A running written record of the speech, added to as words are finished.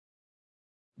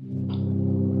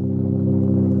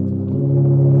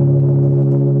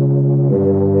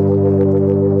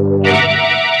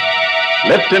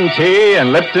Lipton Tea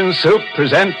and Lipton Soup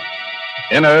present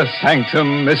Inner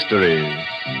Sanctum Mysteries.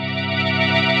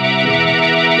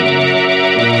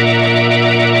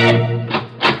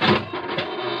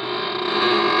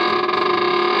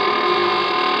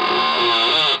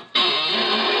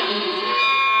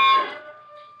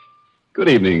 Good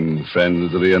evening,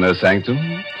 friends of the Inner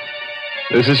Sanctum.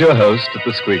 This is your host at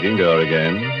the squeaking door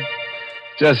again.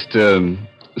 Just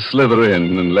slither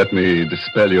in and let me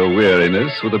dispel your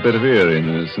weariness with a bit of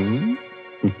eeriness, hmm?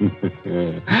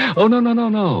 Oh,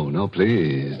 no,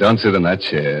 please. Don't sit in that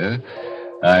chair.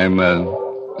 I'm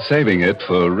saving it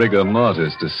for rigor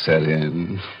mortis to set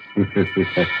in.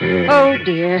 Oh,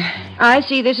 dear. I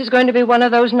see this is going to be one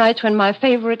of those nights when my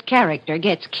favorite character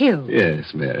gets killed.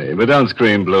 Yes, Mary, but don't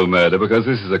scream blue murder because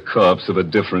this is a corpse of a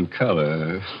different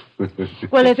color.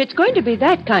 Well, if it's going to be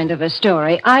that kind of a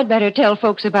story, I'd better tell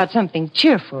folks about something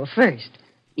cheerful first.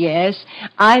 Yes,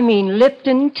 I mean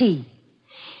Lipton tea.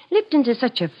 Lipton's is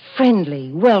such a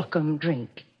friendly, welcome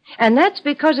drink. And that's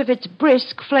because of its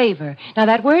brisk flavor. Now,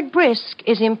 that word brisk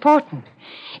is important.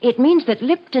 It means that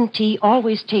Lipton tea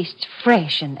always tastes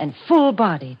fresh and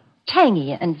full-bodied,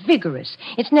 tangy and vigorous.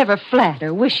 It's never flat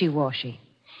or wishy-washy.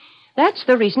 That's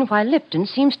the reason why Lipton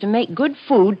seems to make good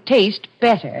food taste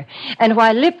better, and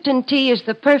why Lipton tea is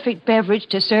the perfect beverage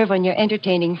to serve when you're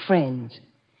entertaining friends.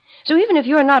 So even if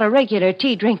you're not a regular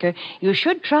tea drinker, you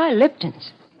should try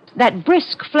Lipton's. That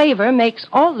brisk flavor makes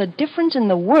all the difference in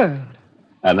the world.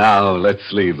 And now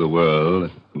let's leave the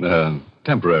world,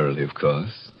 temporarily, of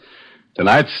course.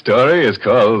 Tonight's story is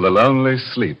called The Lonely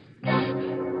Sleep.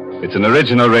 It's an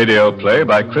original radio play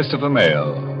by Christopher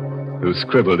Mayle, who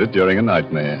scribbled it during a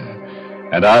nightmare.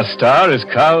 And our star is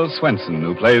Carl Swenson,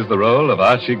 who plays the role of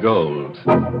Archie Gold.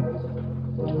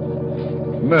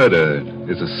 Murder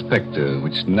is a specter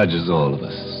which nudges all of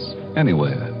us,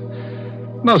 anywhere.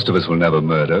 Most of us will never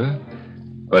murder,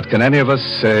 but can any of us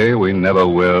say we never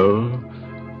will?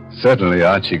 Certainly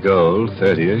Archie Gold,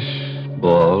 30-ish,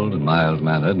 bald and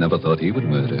mild-mannered, never thought he would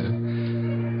murder.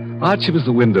 Archie was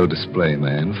the window display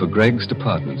man for Greg's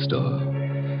department store.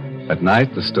 At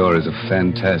night, the store is a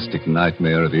fantastic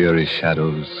nightmare of eerie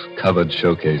shadows, covered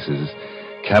showcases,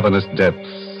 cavernous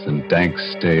depths, and dank,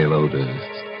 stale odors,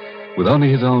 with only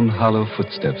his own hollow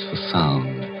footsteps for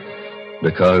sound,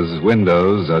 because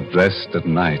windows are dressed at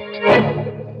night.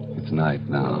 It's night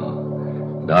now.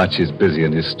 And Archie's busy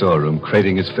in his storeroom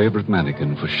crating his favorite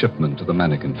mannequin for shipment to the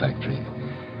mannequin factory.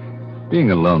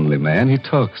 Being a lonely man, he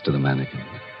talks to the mannequin.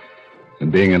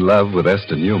 And being in love with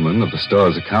Esther Newman of the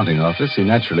store's accounting office, he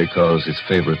naturally calls his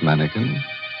favorite mannequin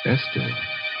Esther.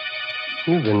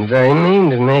 You've been very mean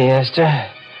to me, Esther.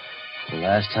 The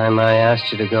last time I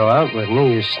asked you to go out with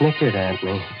me, you snickered at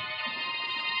me.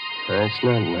 That's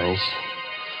not nice.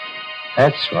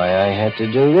 That's why I had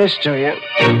to do this to you.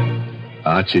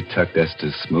 Archie tucked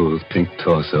Esther's smooth pink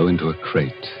torso into a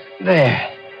crate. There.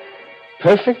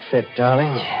 Perfect fit,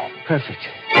 darling. Perfect.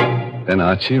 Then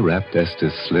Archie wrapped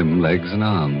Esther's slim legs and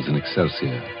arms in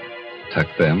excelsior,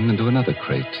 tucked them into another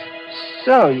crate.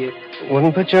 So, you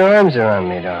wouldn't put your arms around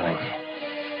me, darling.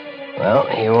 Well,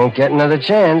 you won't get another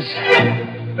chance.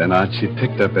 Then Archie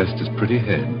picked up Esther's pretty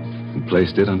head and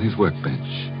placed it on his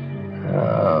workbench.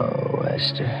 Oh,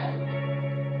 Esther.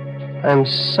 I'm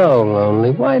so lonely.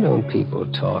 Why don't people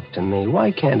talk to me? Why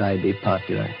can't I be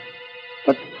popular?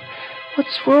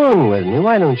 What's wrong with me?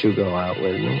 Why don't you go out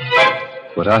with me?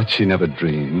 What Archie never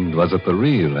dreamed was that the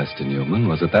real Esther Newman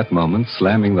was at that moment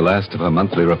slamming the last of her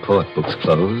monthly report books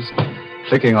closed,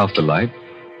 flicking off the light,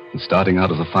 and starting out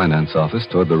of the finance office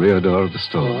toward the rear door of the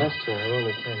store. Oh, Esther, I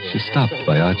want to tell you. She stopped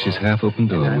by Archie's half-open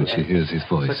door when she hears his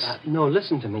voice. No,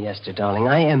 listen to me, Esther, darling.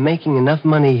 I am making enough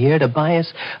money here to buy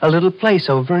us a little place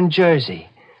over in Jersey.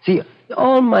 See,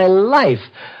 all my life,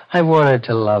 I wanted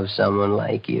to love someone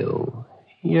like you.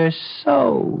 You're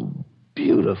so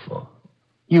beautiful.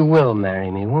 You will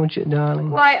marry me, won't you, darling?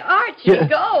 Why, Archie,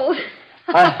 go.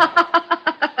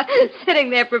 Sitting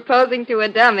there proposing to a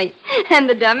dummy, and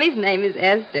the dummy's name is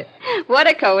Esther. What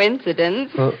a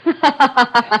coincidence. Well,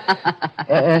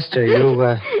 Esther,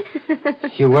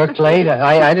 you worked late?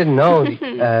 I didn't know.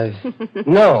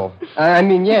 No. I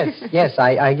mean, yes,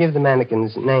 I give the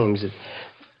mannequins names. It's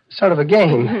sort of a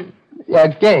game. Yeah,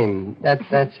 game. That's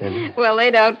it. Well, they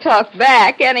don't talk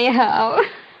back anyhow.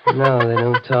 No, they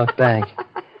don't talk back.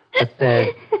 But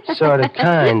they're sort of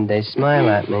kind. They smile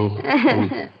at me.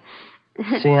 And,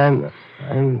 see, I'm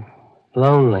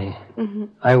lonely. Mm-hmm.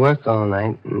 I work all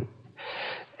night. And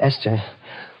Esther,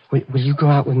 Will you go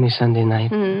out with me Sunday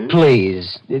night? Hmm?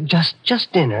 Please.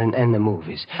 Just dinner and the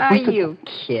movies. Are you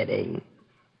kidding?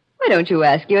 Why don't you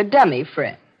ask your dummy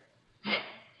friend?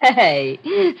 Hey,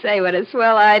 say what a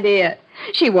swell idea.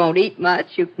 She won't eat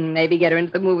much. You can maybe get her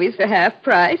into the movies for half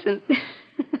price, and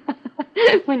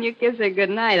when you kiss her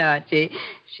goodnight, Archie,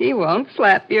 she won't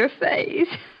slap your face.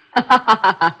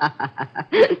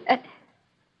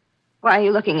 Why are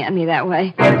you looking at me that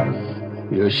way?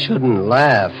 You shouldn't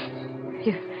laugh.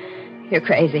 You're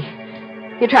crazy.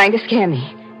 You're trying to scare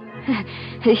me.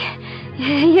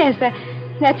 Yes,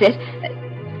 that's it.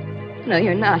 No,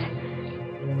 you're not.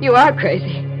 You are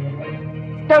crazy.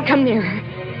 Don't come near her.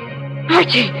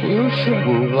 Archie! You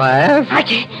shouldn't laugh.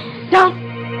 Archie, don't!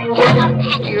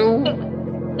 You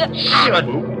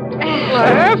shouldn't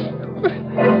laugh.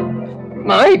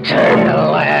 My turn to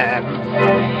laugh.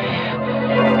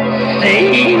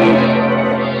 See?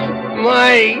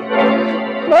 My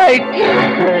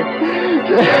turn.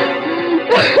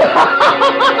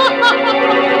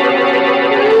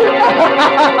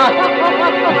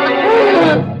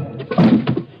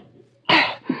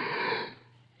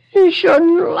 You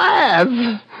shouldn't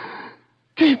laugh.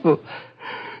 People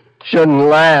shouldn't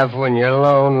laugh when you're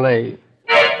lonely.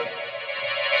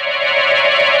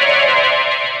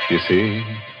 You see,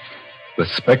 the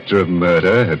specter of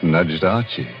murder had nudged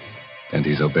Archie, and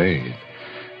he's obeyed.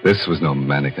 This was no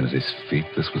mannequin at his feet.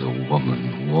 This was a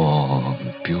woman,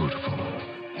 warm, beautiful,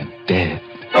 and dead.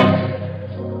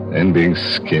 Then, being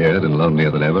scared and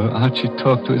lonelier than ever, Archie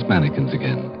talked to his mannequins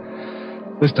again.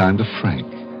 This time to Frank,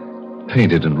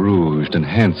 painted and rouged and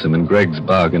handsome in Greg's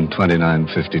bargain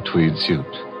 $29.50 tweed suit.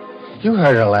 You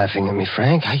heard her laughing at me,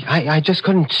 Frank. I just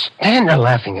couldn't stand her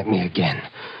laughing at me again.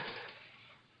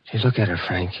 Hey, look at her,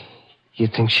 Frank.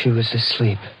 You'd think she was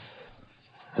asleep.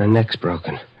 Her neck's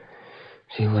broken.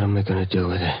 See, what am I going to do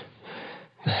with her?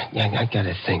 I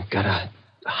gotta think. Gotta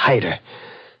hide her.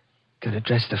 Gotta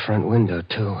dress the front window,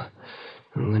 too.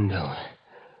 The window.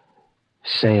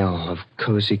 Sale of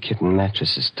Cozy Kitten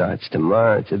mattresses starts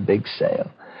tomorrow. It's a big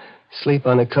sale. Sleep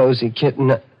on a Cozy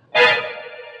Kitten.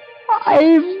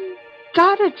 I've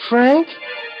got it, Frank.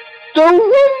 The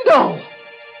window.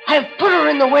 I've put her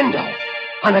in the window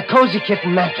on a Cozy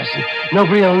Kitten mattress, and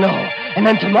nobody will know. And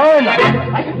then tomorrow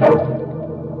night...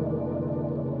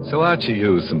 So Archie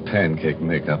used some pancake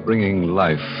makeup, bringing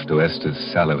life to Esther's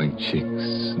sallowing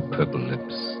cheeks and purple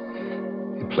lips.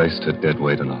 He placed her dead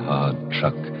weight on a hard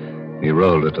truck. He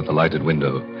rolled her to the lighted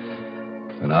window.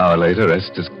 An hour later,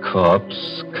 Esther's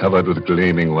corpse, covered with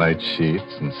gleaming white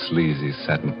sheets and sleazy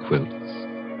satin quilts,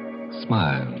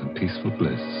 smiled in peaceful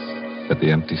bliss at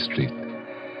the empty street.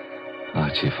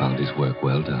 Archie found his work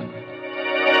well done.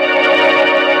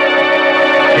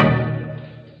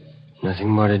 Nothing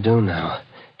more to do now.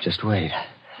 Just wait.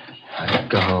 I'll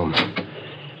go home.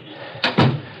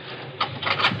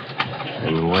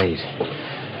 And wait.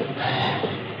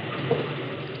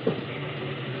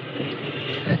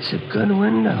 That's a good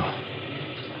window.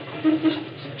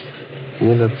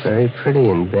 You look very pretty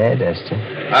in bed, Esther.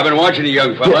 I've been watching you,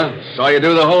 young fella. Saw you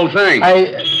do the whole thing.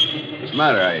 What's the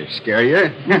matter? I scare you?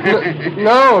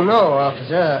 No,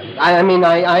 officer. I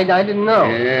didn't know.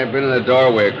 Yeah, I've been in the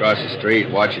doorway across the street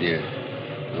watching you.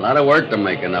 A lot of work to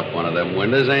making up one of them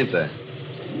windows, ain't there?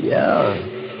 Yeah.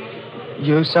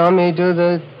 You saw me do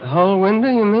the whole window,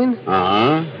 you mean?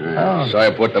 Uh-huh. Oh. Saw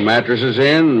you put the mattresses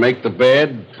in, make the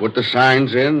bed, put the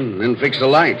signs in, then fix the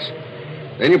lights.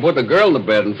 Then you put the girl in the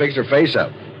bed and fix her face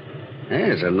up.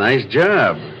 Hey, it's a nice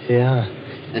job. Yeah.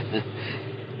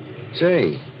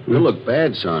 Say, you look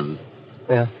bad, son.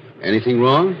 Yeah. Anything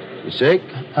wrong? You sick?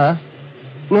 Huh?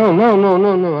 No.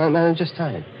 I'm just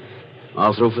tired.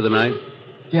 All through for the night?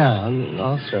 Yeah, I'm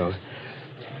all through.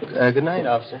 Good night,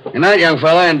 officer. Good night, young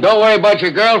fella, and don't worry about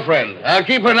your girlfriend. I'll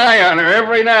keep an eye on her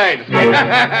every night.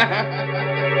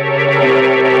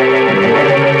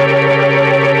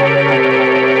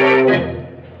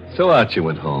 So Archie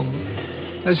went home,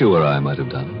 as you or I might have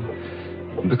done.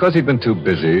 And because he'd been too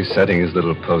busy setting his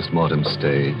little post-mortem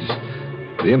stage,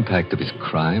 the impact of his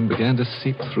crime began to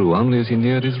seep through only as he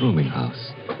neared his rooming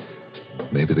house.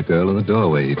 Maybe the girl in the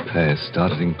doorway he passed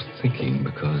started him thinking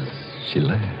because she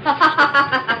laughed.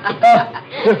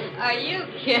 Are you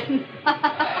kidding?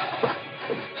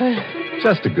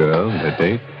 Just a girl and her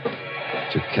date.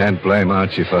 But you can't blame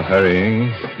Archie for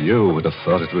hurrying. You would have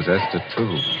thought it was Esther,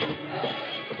 too.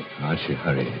 Archie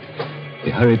hurried.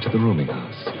 He hurried to the rooming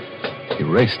house. He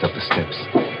raced up the steps.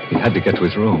 He had to get to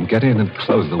his room, get in and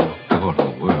close the door of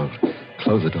the world.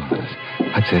 Close the door.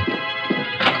 That's it.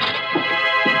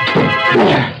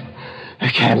 They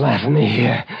can't laugh at me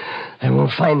here. They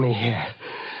won't find me here.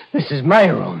 This is my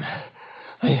room.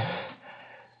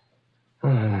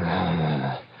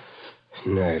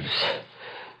 Nerves.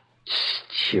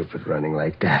 Stupid running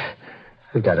like that.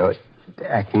 I've got to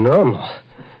act normal.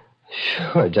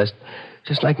 Sure, just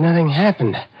like nothing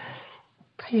happened.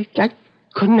 I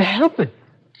couldn't help it.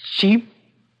 She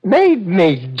made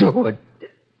me do it.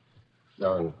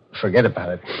 No, forget about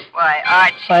it. Why,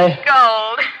 Archie,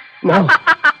 gold. No.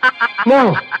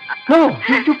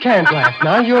 You can't laugh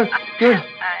now. You're... I'm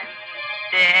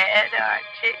dead,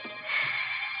 Archie.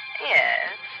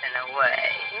 Yes, in a way.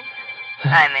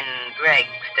 I'm in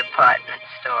Greg's department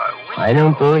store window. I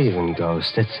don't believe in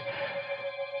ghosts.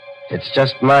 It's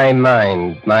just my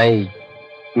mind, my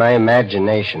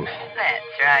imagination.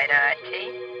 That's right,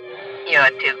 Archie. You're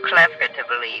too clever to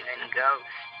believe in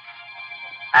ghosts.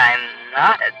 I'm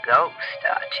not a ghost,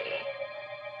 Archie.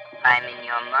 I'm in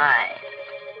your mind.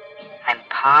 I'm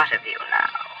part of you now.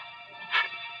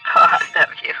 Part of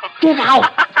you. Get out!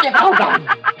 I'll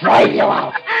drive you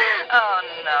out. Oh,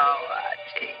 no,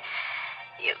 Archie.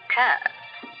 You can't.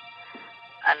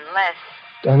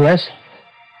 Unless,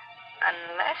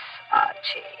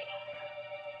 Archie.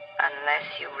 Unless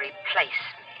you replace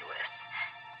me with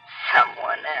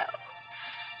someone else.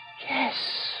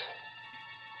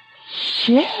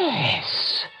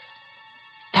 Yes.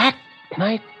 That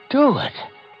might do it.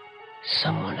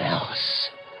 Someone else.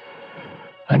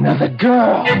 Another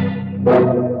girl.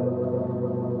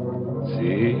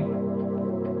 See?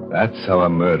 That's how a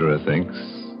murderer thinks.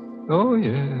 Oh,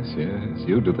 yes.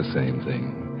 You do the same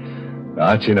thing.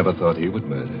 Archie never thought he would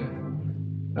murder.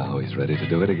 Now he's ready to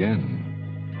do it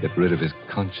again. Get rid of his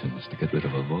conscience to get rid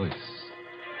of a voice.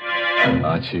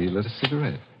 Archie lit a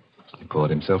cigarette. He poured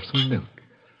himself some milk,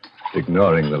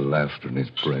 ignoring the laughter in his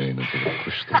brain until it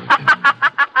pushed through him.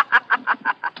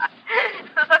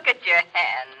 Look at your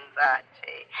hands,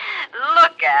 Archie.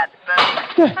 Look at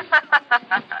them.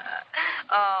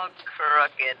 All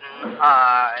crooked and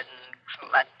hard and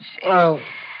clutching. Oh.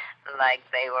 Like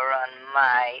they were on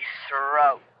my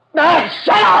throat. No,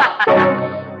 shut up!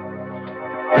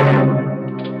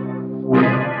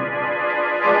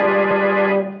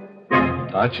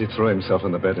 Archie threw himself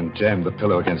on the bed and jammed the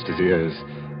pillow against his ears.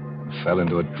 Fell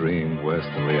into a dream worse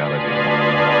than reality.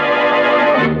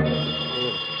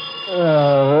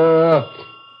 Hello?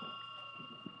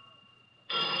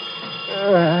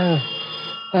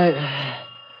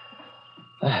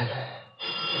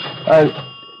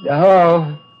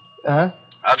 Huh?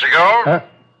 Archie Gold?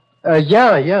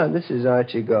 Yeah, this is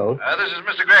Archie Gold. This is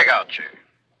Mr. Gregg, Archie.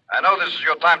 I know this is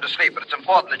your time to sleep, but it's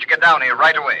important that you get down here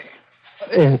right away.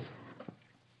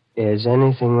 Is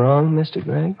anything wrong, Mr.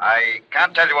 Gregg? I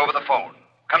can't tell you over the phone.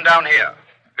 Come down here.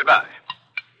 Goodbye.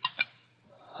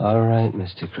 All right,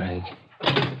 Mr. Gregg.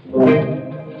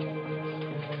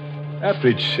 After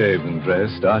he'd shaved and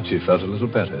dressed, Archie felt a little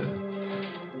better.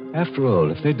 After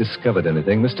all, if they'd discovered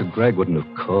anything, Mr. Gregg wouldn't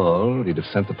have called. He'd have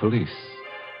sent the police.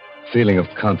 Feeling of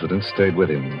confidence stayed with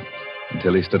him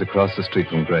until he stood across the street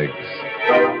from Gregg's.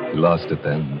 He lost it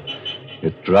then.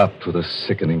 It dropped with a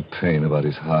sickening pain about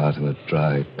his heart and a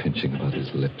dry pinching about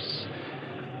his lips.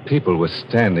 People were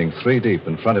standing 3 deep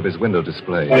in front of his window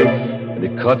display, and he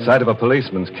caught sight of a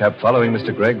policeman's cab following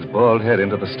Mr. Gregg's bald head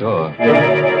into the store.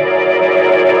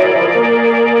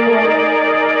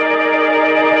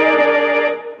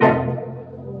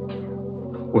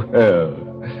 Well,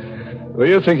 were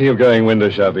you thinking of going window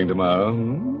shopping tomorrow?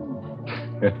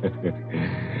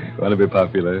 Want to be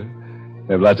popular?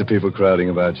 Have lots of people crowding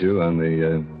about you on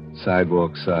the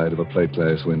sidewalk side of a plate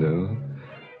glass window.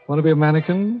 Want to be a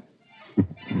mannequin?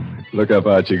 Look up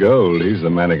Archie Gold. He's the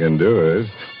mannequin doer.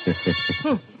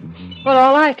 Well,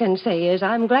 all I can say is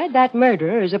I'm glad that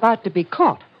murderer is about to be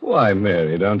caught. Why,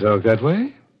 Mary, don't talk that way.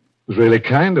 It was really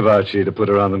kind of Archie to put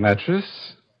her on the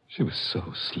mattress. She was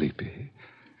so sleepy.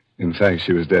 In fact,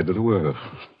 she was dead to the world.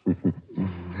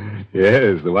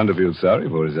 Yes, the one to feel sorry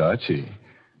for is Archie.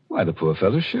 Why, the poor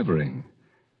fellow's shivering.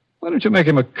 Why don't you make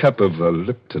him a cup of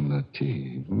Lipton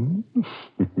tea?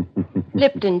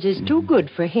 Lipton's is too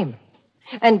good for him.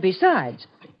 And besides,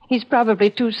 he's probably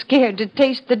too scared to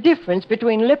taste the difference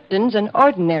between Lipton's and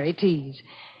ordinary teas.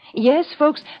 Yes,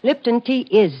 folks, Lipton tea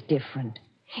is different.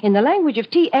 In the language of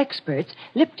tea experts,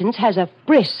 Lipton's has a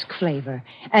brisk flavor.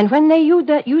 And when they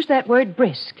use that word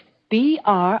brisk,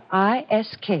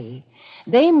 B-R-I-S-K,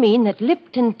 they mean that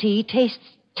Lipton tea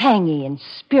tastes tangy and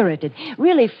spirited,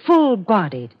 really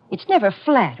full-bodied. It's never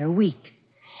flat or weak.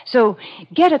 So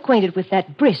get acquainted with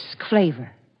that brisk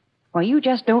flavor. Why, you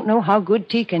just don't know how good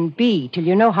tea can be till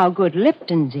you know how good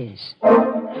Lipton's is.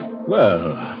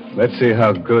 Well, let's see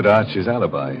how good Archie's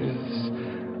alibi is.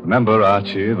 Remember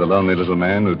Archie, the lonely little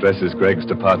man who dresses Gregg's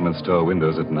department store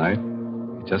windows at night?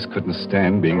 He just couldn't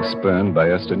stand being spurned by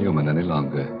Esther Newman any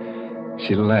longer.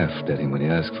 She laughed at him when he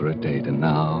asked for a date, and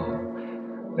now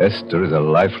Esther is a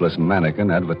lifeless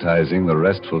mannequin advertising the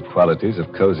restful qualities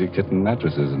of cozy kitten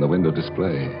mattresses in the window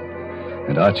display.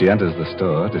 And Archie enters the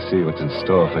store to see what's in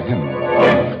store for him.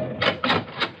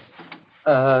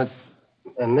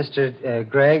 Mr.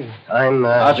 Gregg, I'm...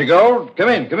 Archie Gold, come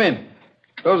in.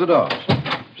 Close the doors.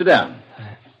 Sit down.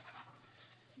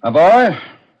 My boy,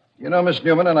 you know Miss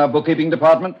Newman in our bookkeeping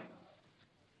department?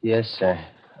 Yes, sir.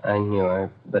 I knew her,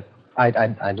 but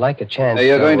I'd like a chance.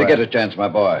 You're going to get a chance, my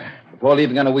boy. Before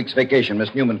leaving on a week's vacation,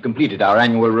 Miss Newman completed our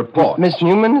annual report. Miss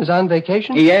Newman is on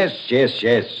vacation? Yes. Which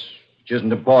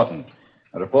isn't important.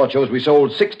 The report shows we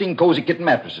sold 16 cozy kitten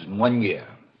mattresses in 1 year.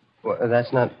 Well,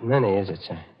 that's not many, is it,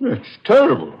 sir? It's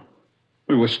terrible.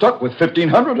 We were stuck with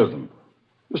 1,500 of them.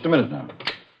 Just a minute now.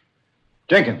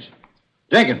 Jenkins.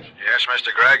 Yes,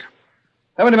 Mr. Gregg?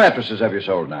 How many mattresses have you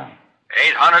sold now?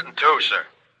 802, sir.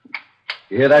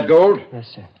 You hear that, Gold?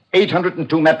 Yes, sir.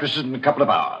 802 mattresses in a couple of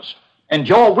hours. And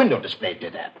your window display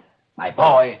did that. My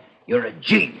boy, you're a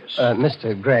genius.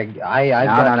 Mr. Gregg, No.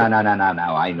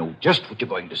 I know just what you're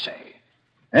going to say.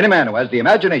 Any man who has the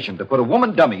imagination to put a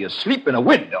woman dummy asleep in a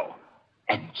window,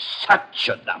 and such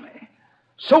a dummy,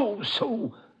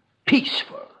 so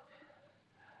peaceful.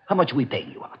 How much are we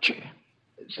paying you, Archie?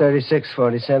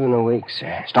 $36.47 a week,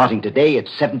 sir. Starting today, it's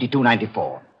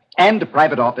 $72.94. And a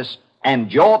private office,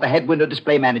 and you're the head window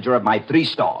display manager of my 3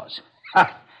 stores.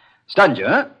 Ha! Stunned you,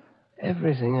 huh?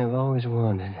 Everything I've always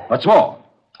wanted. What's more,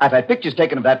 I've had pictures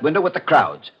taken of that window with the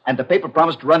crowds, and the paper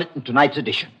promised to run it in tonight's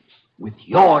edition. With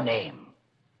your name.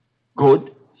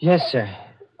 Good? Yes, sir.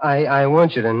 I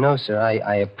want you to know, sir,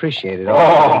 I appreciate it.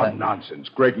 Oh, nonsense.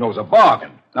 Gregg knows a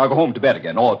bargain. Now go home to bed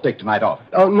again, or take tonight off.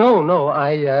 Oh, no.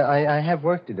 I have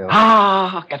work to do.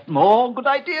 Got more good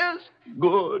ideas?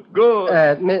 Good.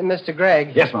 Mr.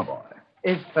 Gregg. Yes, my boy.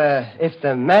 If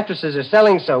the mattresses are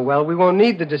selling so well, we won't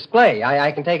need the display.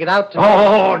 I can take it out tonight.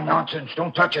 Oh, nonsense.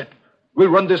 Don't touch it. We'll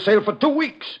run this sale for 2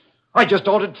 weeks. I just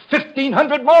ordered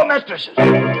 1,500 more mattresses.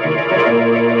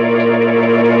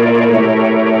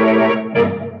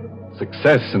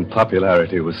 Success and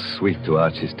popularity was sweet to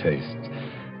Archie's taste.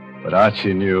 But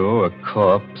Archie knew a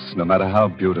corpse, no matter how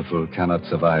beautiful, cannot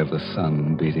survive the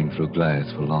sun beating through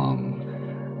glass for long.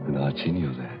 And Archie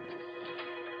knew that.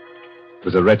 It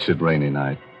was a wretched rainy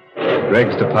night.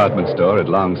 Gregg's department store had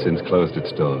long since closed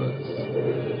its doors.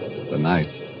 The night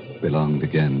belonged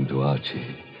again to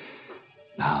Archie.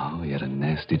 Now he had a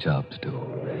nasty job to do.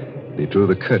 He drew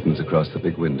the curtains across the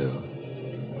big window.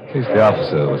 In case the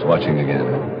officer was watching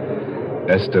again.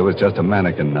 Esther was just a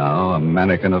mannequin now, a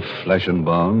mannequin of flesh and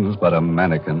bones, but a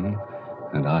mannequin.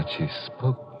 And Archie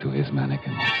spoke to his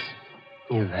mannequins.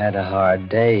 You've had a hard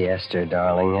day, Esther,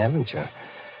 darling, haven't you?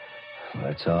 Well,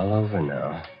 it's all over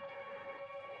now.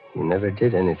 You never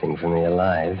did anything for me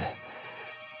alive.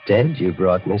 Dead, you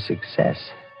brought me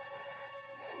success.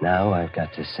 Now I've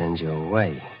got to send you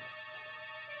away.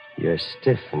 You're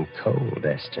stiff and cold,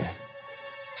 Esther.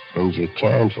 And you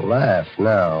can't laugh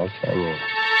now, can you?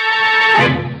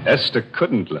 Esther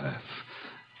couldn't laugh.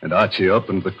 And Archie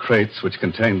opened the crates which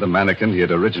contained the mannequin he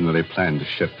had originally planned to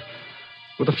ship.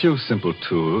 With a few simple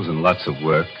tools and lots of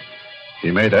work, he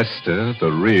made Esther,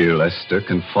 the real Esther,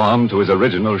 conform to his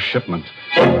original shipment.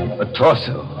 A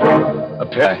torso, a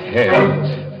pair of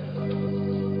hands.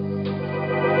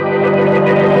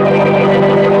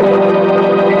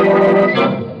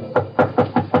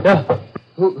 No.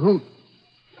 Who?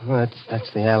 Oh,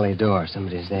 that's the alley door.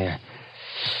 Somebody's there.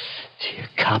 Gee, a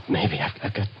cop, maybe. I've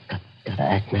got to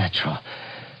act natural.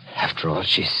 After all,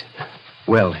 she's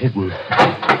well hidden.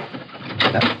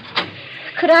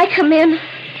 Could I come in?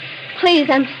 Please,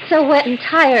 I'm so wet and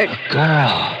tired. A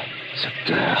girl. It's a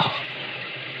girl.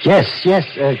 Yes.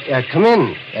 Come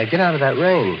in. Get out of that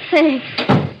rain. Thanks.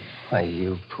 Why,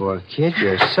 you poor kid,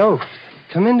 you're soaked.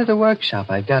 Come into the workshop.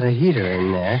 I've got a heater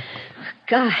in there.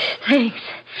 Gosh, thanks.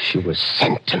 She was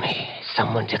sent to me.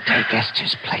 Someone to take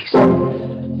Esther's place.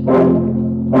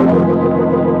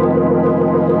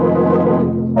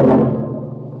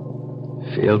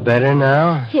 Feel better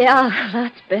now? Yeah,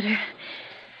 lots better.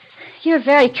 You're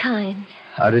very kind.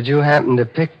 How did you happen to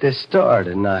pick this store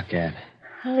to knock at?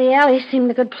 Well, the alley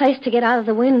seemed a good place to get out of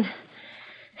the wind.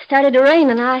 It started to rain,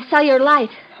 and I saw your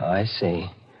light. Oh, I see.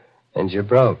 And you're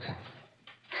broke.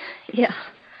 Yeah.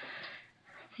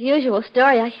 The usual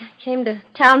story. I came to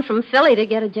town from Philly to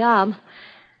get a job.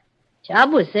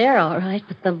 Job was there, all right,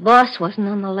 but the boss wasn't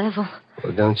on the level.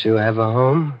 Well, don't you have a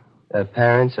home?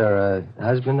 Parents or a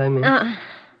husband, I mean?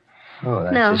 Oh,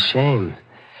 that's no. a shame.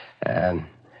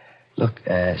 Look,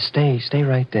 stay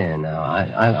right there now.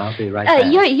 I'll be right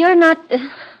back. You're not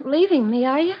leaving me,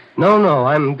 are you? No,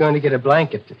 I'm going to get a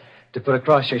blanket. to put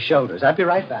across your shoulders. I'll be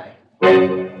right back.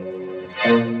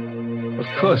 Of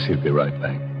course he'd be right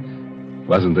back.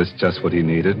 Wasn't this just what he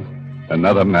needed?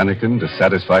 Another mannequin to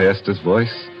satisfy Esther's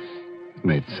voice? It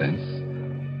made sense.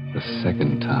 The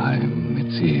second time,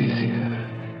 it's easier.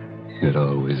 It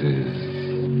always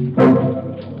is.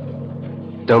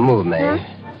 Don't move, May. Huh?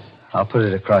 I'll put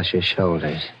it across your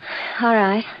shoulders. All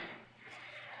right.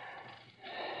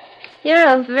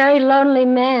 You're a very lonely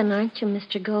man, aren't you,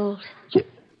 Mr. Gold?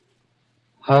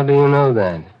 How do you know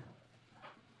that?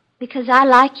 Because I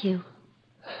like you.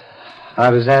 How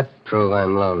does that prove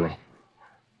I'm lonely?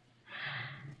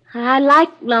 I like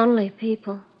lonely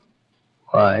people.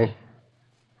 Why?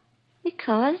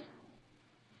 Because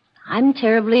I'm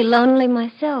terribly lonely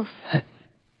myself.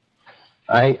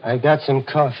 I got some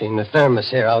coffee in the thermos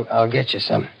here. I'll get you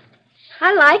some.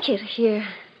 I like it here.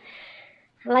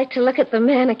 I like to look at the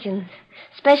mannequins,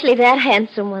 especially that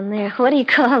handsome one there. What do you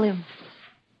call him?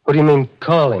 What do you mean,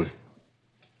 call him?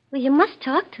 Well, you must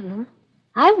talk to them.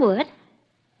 I would.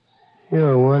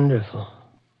 You're wonderful.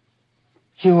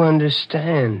 You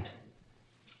understand.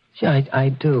 Yeah, I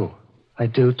do. I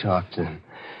do talk to him.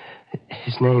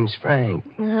 His name's Frank.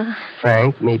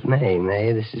 Frank, meet May.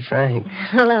 May, this is Frank.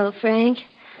 Hello, Frank.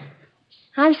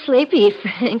 I'm sleepy,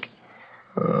 Frank.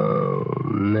 Oh,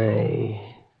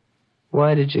 May.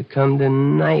 Why did you come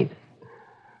tonight?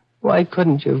 Why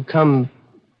couldn't you have come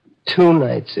 2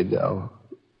 nights ago?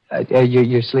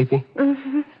 You're sleepy?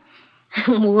 Mm-hmm.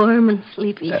 I'm warm and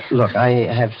sleepy. Look, I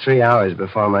have 3 hours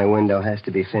before my window has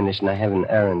to be finished, and I have an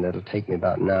errand that'll take me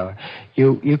about an hour.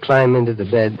 You climb into the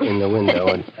bed in the window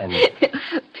and...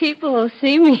 People will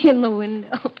see me in the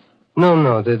window.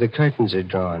 No, the curtains are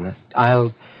drawn.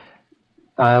 I'll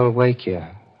wake you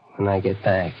when I get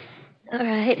back. All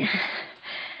right.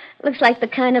 Looks like the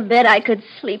kind of bed I could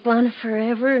sleep on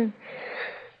forever.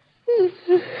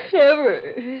 Ever.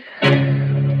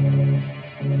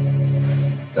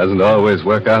 Doesn't always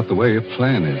work out the way you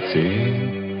plan it,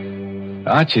 see?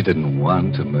 Archie didn't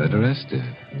want to murder Esther,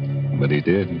 but he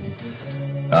did.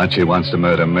 Archie wants to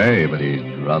murder May, but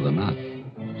he'd rather not.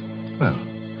 Well,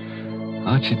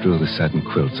 Archie drew the satin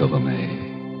quilts over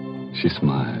May. She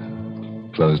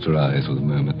smiled, closed her eyes with a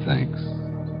murmured thanks,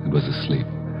 and was asleep.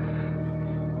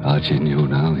 Archie knew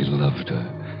now he loved her,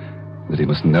 that he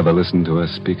must never listen to her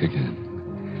speak again.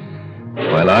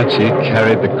 While Archie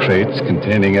carried the crates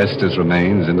containing Esther's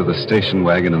remains into the station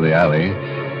wagon in the alley,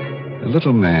 a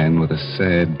little man with a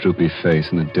sad, droopy face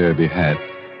and a derby hat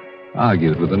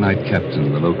argued with the night captain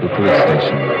of the local police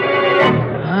station.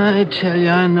 I tell you,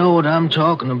 I know what I'm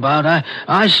talking about.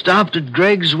 I stopped at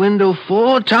Greg's window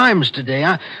 4 times today.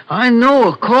 I know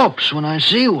a corpse when I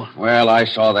see one. Well, I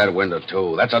saw that window,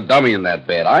 too. That's a dummy in that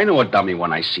bed. I know a dummy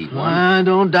when I see one. I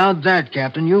don't doubt that,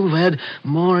 Captain. You've had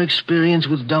more experience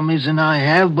with dummies than I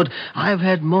have, but I've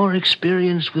had more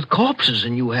experience with corpses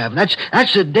than you have.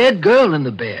 That's a dead girl in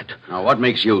the bed. Now, what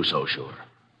makes you so sure?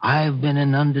 I've been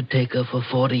an undertaker for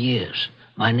 40 years.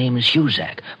 My name is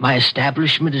Huzak. My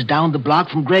establishment is down the block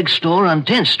from Greg's store on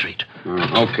 10th Street.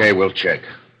 Okay, we'll check.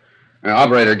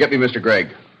 Operator, get me Mr.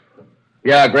 Gregg.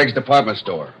 Yeah, Greg's department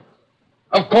store.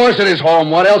 Of course it is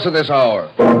home. What else at this hour?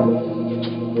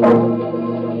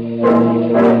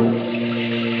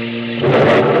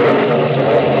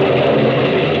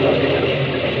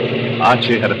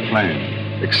 Archie had a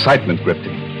plan. Excitement gripped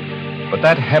him. But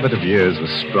that habit of years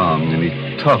was strong, and he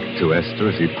talked to Esther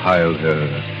as he piled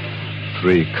her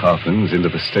 3 coffins into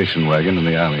the station wagon in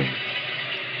the alley.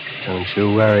 Don't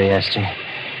you worry, Esther.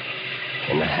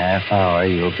 In a half hour,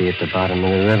 you'll be at the bottom of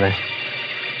the river.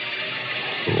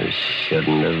 You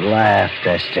shouldn't have laughed,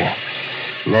 Esther.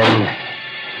 And then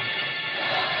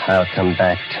I'll come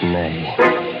back to May.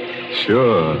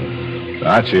 Sure.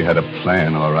 Archie had a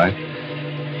plan, all right.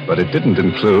 But it didn't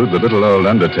include the little old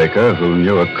undertaker who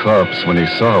knew a corpse when he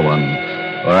saw one,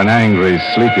 or an angry,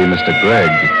 sleepy Mr. Gregg,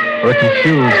 or a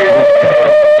confused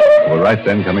captain, who were right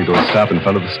then coming to a stop in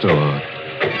front of the store.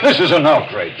 This is an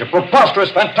outrage, a preposterous,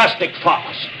 fantastic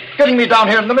farce. Getting me down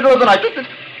here in the middle of the night to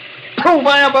prove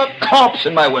I have a corpse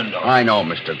in my window. I know,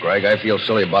 Mr. Gregg. I feel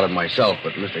silly about it myself,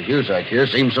 but Mr. Huzak here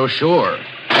seems so sure.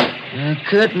 The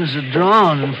curtains are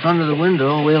drawn in front of the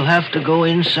window. We'll have to go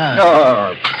inside.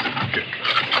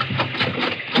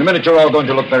 In a minute, you're all going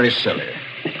to look very silly.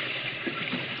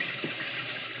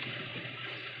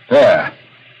 There.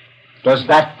 Does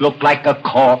that look like a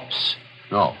corpse?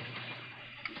 No.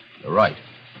 You're right.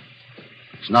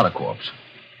 It's not a corpse.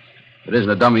 It isn't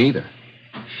a dummy either.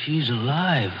 She's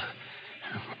alive.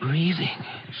 Breathing.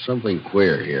 There's something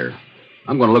queer here.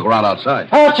 I'm going to look around outside.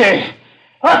 Archie!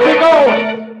 Archie, go!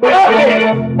 Archie!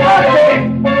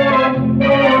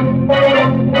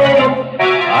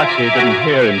 Archie! Archie didn't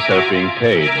hear himself being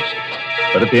paged.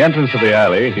 But at the entrance of the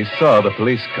alley, he saw the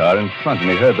police car in front, and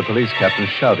he heard the police captain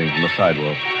shouting from the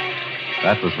sidewalk.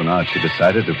 That was when Archie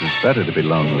decided it was better to be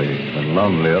lonely. The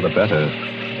lonelier, the better.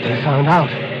 They found out.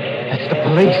 That's the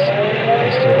police.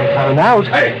 They say they found out.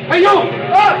 Hey, you!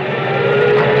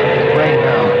 Right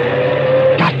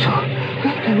now. Got to.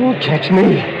 They won't catch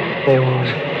me. They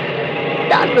won't.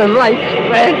 Got the lights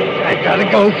red. I gotta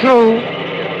go through.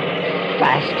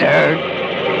 Faster.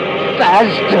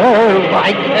 Faster!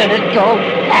 Why can't it go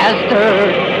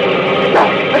faster?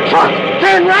 The truck!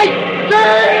 Turn right!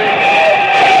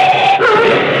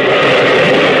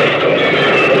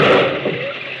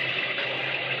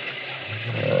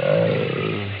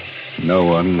 No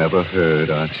one ever heard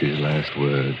Archie's last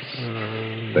words.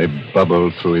 They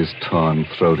bubbled through his torn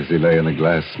throat as he lay in the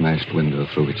glass-smashed window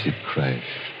through which he'd crashed.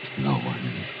 No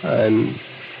one. I'm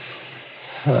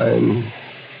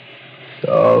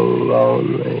so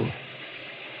lonely.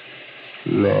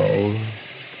 May.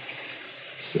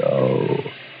 So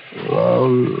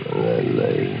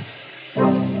lonely.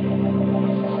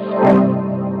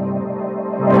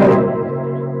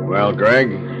 Well, Greg,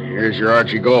 here's your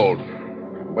Archie Gold.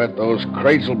 Bet those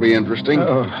crates will be interesting.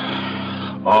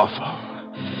 Awful.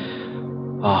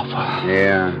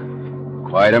 Yeah,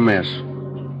 quite a mess.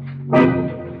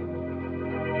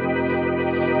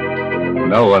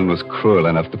 No one was cruel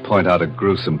enough to point out a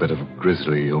gruesome bit of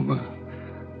grisly humor.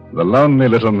 The lonely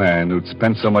little man who'd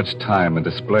spent so much time in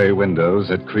display windows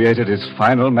had created his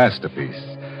final masterpiece.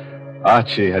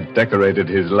 Archie had decorated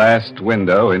his last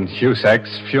window in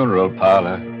Cusack's funeral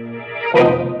parlor.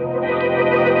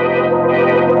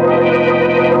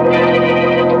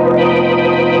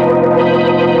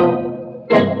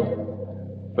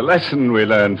 The lesson we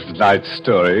learned from tonight's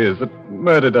story is that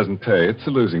murder doesn't pay. It's a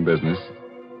losing business.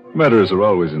 Murderers are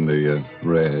always in the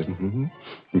red. And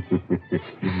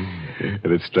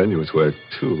it's strenuous work,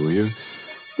 too.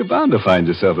 You're bound to find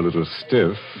yourself a little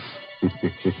stiff.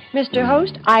 Mr.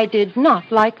 Host, I did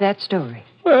not like that story.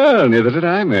 Well, neither did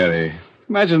I, Mary.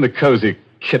 Imagine the Cozy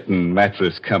Kitten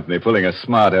Mattress Company pulling a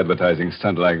smart advertising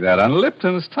stunt like that on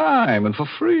Lipton's time and for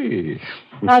free.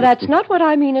 Now, that's not what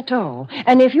I mean at all.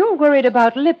 And if you're worried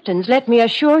about Lipton's, let me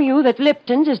assure you that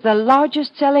Lipton's is the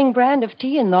largest selling brand of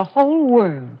tea in the whole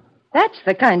world. That's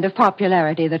the kind of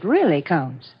popularity that really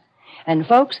counts. And,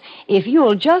 folks, if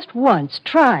you'll just once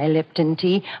try Lipton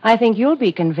tea, I think you'll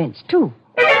be convinced, too.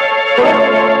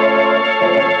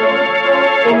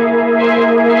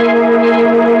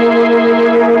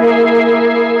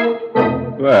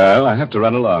 Well, I have to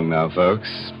run along now, folks.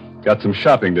 Got some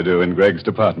shopping to do in Greg's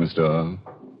department store.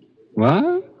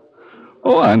 What?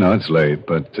 Oh, I know it's late,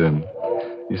 but,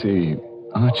 you see,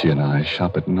 Archie and I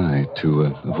shop at night to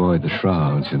avoid the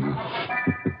shrouds, you know.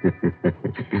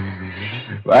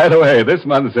 By the way, this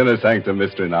month's Inner Sanctum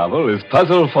mystery novel is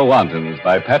Puzzle for Wantons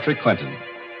by Patrick Quentin.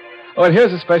 Oh, and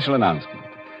here's a special announcement.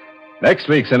 Next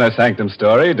week's Inner Sanctum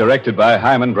story, directed by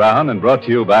Hyman Brown and brought to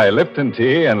you by Lipton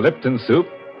Tea and Lipton Soup.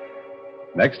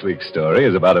 Next week's story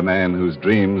is about a man whose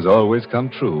dreams always come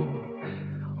true.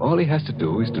 All he has to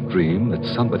do is to dream that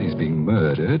somebody's being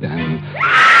murdered and...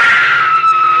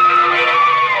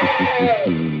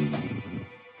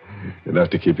 Enough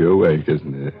to keep you awake,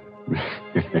 isn't it?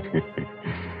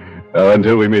 Oh,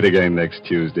 until we meet again next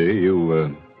Tuesday,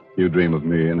 you dream of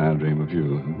me and I'll dream of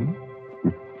you.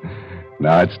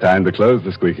 Now it's time to close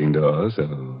the squeaking door, so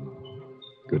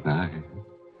good night.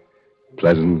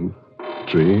 Pleasant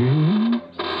dreams.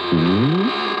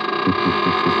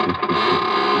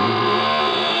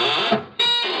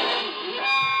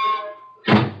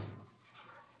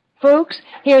 Folks,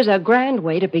 here's a grand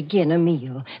way to begin a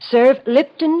meal. Serve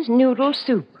Lipton's noodle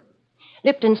soup.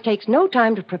 Lipton's takes no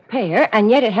time to prepare,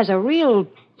 and yet it has a real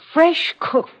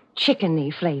fresh-cooked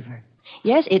chickeny flavor.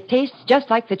 Yes, it tastes just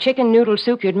like the chicken noodle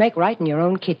soup you'd make right in your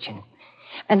own kitchen.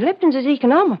 And Lipton's is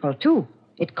economical, too.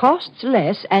 It costs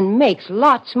less and makes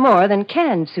lots more than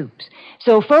canned soups.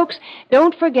 So, folks,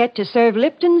 don't forget to serve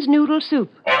Lipton's noodle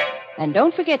soup. And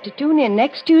don't forget to tune in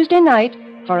next Tuesday night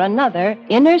for another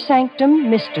Inner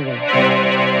Sanctum mystery.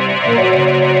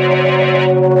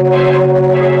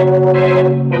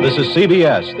 This is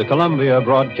CBS, the Columbia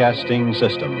Broadcasting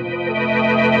System.